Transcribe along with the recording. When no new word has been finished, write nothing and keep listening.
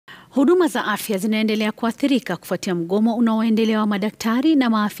Huduma za afya zinaendelea kuathirika kufuatia mgomo unaoendelea wa madaktari na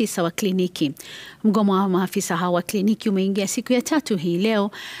maafisa wa kliniki. Mgomo wa maafisa hawa wa kliniki umeingia siku ya tatu hii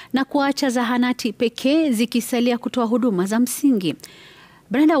leo na kuacha zahanati pekee zikisalia kutoa huduma za msingi.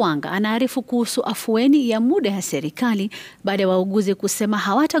 Brenda Wanga anaarifu kuhusu afueni ya muda ya serikali baada ya wauguzi kusema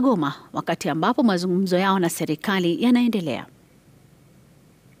hawatagoma wakati ambapo mazungumzo yao na serikali yanaendelea.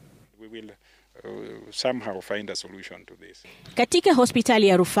 Somehow find a solution to this. Katika hospitali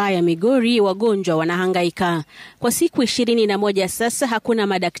ya rufaa ya Migori wagonjwa wanahangaika. Kwa siku 21 sasa hakuna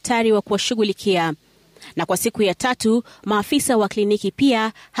madaktari wa kuwashughulikia. Na kwa siku ya tatu maafisa wa kliniki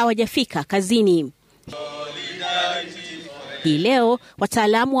pia hawajafika kazini. Hii leo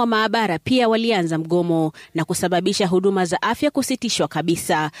wataalamu wa maabara pia walianza mgomo na kusababisha huduma za afya kusitishwa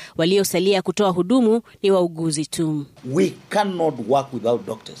kabisa. Waliosalia kutoa hudumu ni wauguzi tu. We cannot work without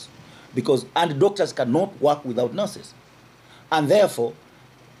doctors. And doctors cannot work without nurses. And therefore,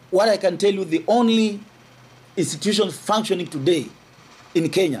 what I can tell you, the only institution functioning today in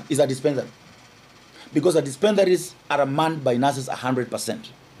Kenya is a dispensary. Because the dispensaries are manned by nurses 100%.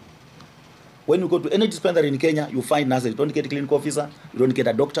 When you go to any dispensary in Kenya, you find nurses. You don't get a clinical officer, you don't get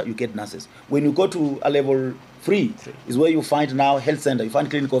a doctor, you get nurses. When you go to a level 3, is where you find now health center, you find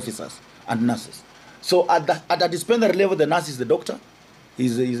clinical officers and nurses. So at the dispensary level, the nurse is the doctor.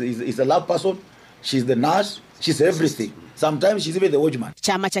 He's a lab person, she's the nurse, she's everything. Sometimes she's even the watchman.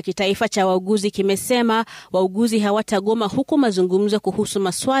 Chama cha kitaifa cha wauguzi kimesema wauguzi hawatagoma huku mazungumzo kuhusu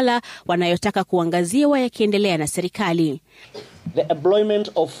maswala wanayotaka kuangaziwa yakiendelea na serikali. The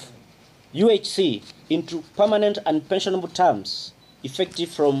employment of UHC into permanent and pensionable terms effective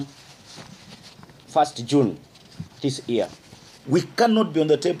from 1st June this year. We cannot be on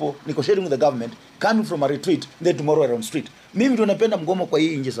the table negotiating with the government, coming from a retreat, then tomorrow we're on street. Mimi tunapenda mgomo kwa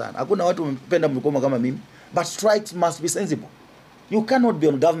hii nje sana. Hakuna watu wanapenda mgomo kama mimi. But strikes must be sensible. You cannot be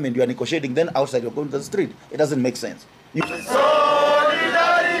on government, you are negotiating, then outside you're going to the street. It doesn't make sense.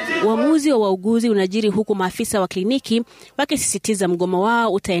 Uamuzi wa wauguzi unajiri huku maafisa wa kliniki wakisisitiza mgomo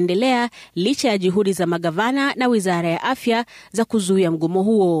wao utaendelea licha ya juhudi za magavana na wizara ya afya za kuzuia mgomo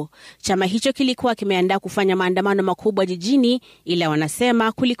huo. Chama hicho kilikuwa kimeandaa kufanya maandamano makubwa jijini, ila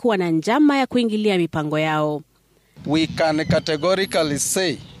wanasema kulikuwa na njama ya kuingilia mipango yao. We can categorically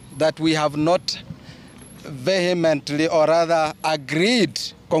say that we have not vehemently or rather agreed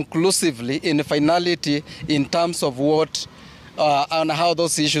conclusively in finality in terms of what and how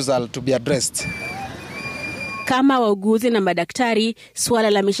those issues are to be addressed. Kama wauguzi na madaktari, suala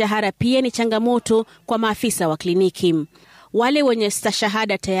la mishahara pia ni changamoto kwa maafisa wa kliniki. Wale wenye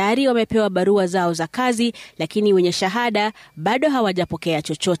stashahada tayari wamepewa barua zao za kazi, lakini wenye shahada bado hawajapokea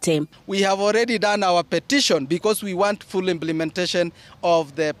chochote. We have already done our petition because we want full implementation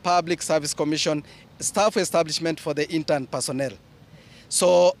of the Public Service Commission staff establishment for the intern personnel.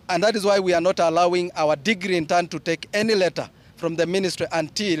 So, and that is why we are not allowing our degree intern to take any letter from the ministry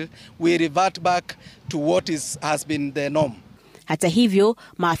until we revert back to what has been the norm. Hata hivyo,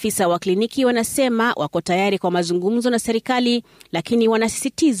 maafisa wa kliniki wanasema wako tayari kwa mazungumzo na serikali, lakini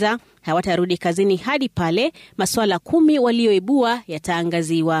wanasisitiza hawatarudi kazini hadi pale masuala 10 walioibua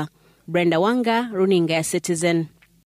yataangaziwa. Brenda Wanga, runinga ya Citizen.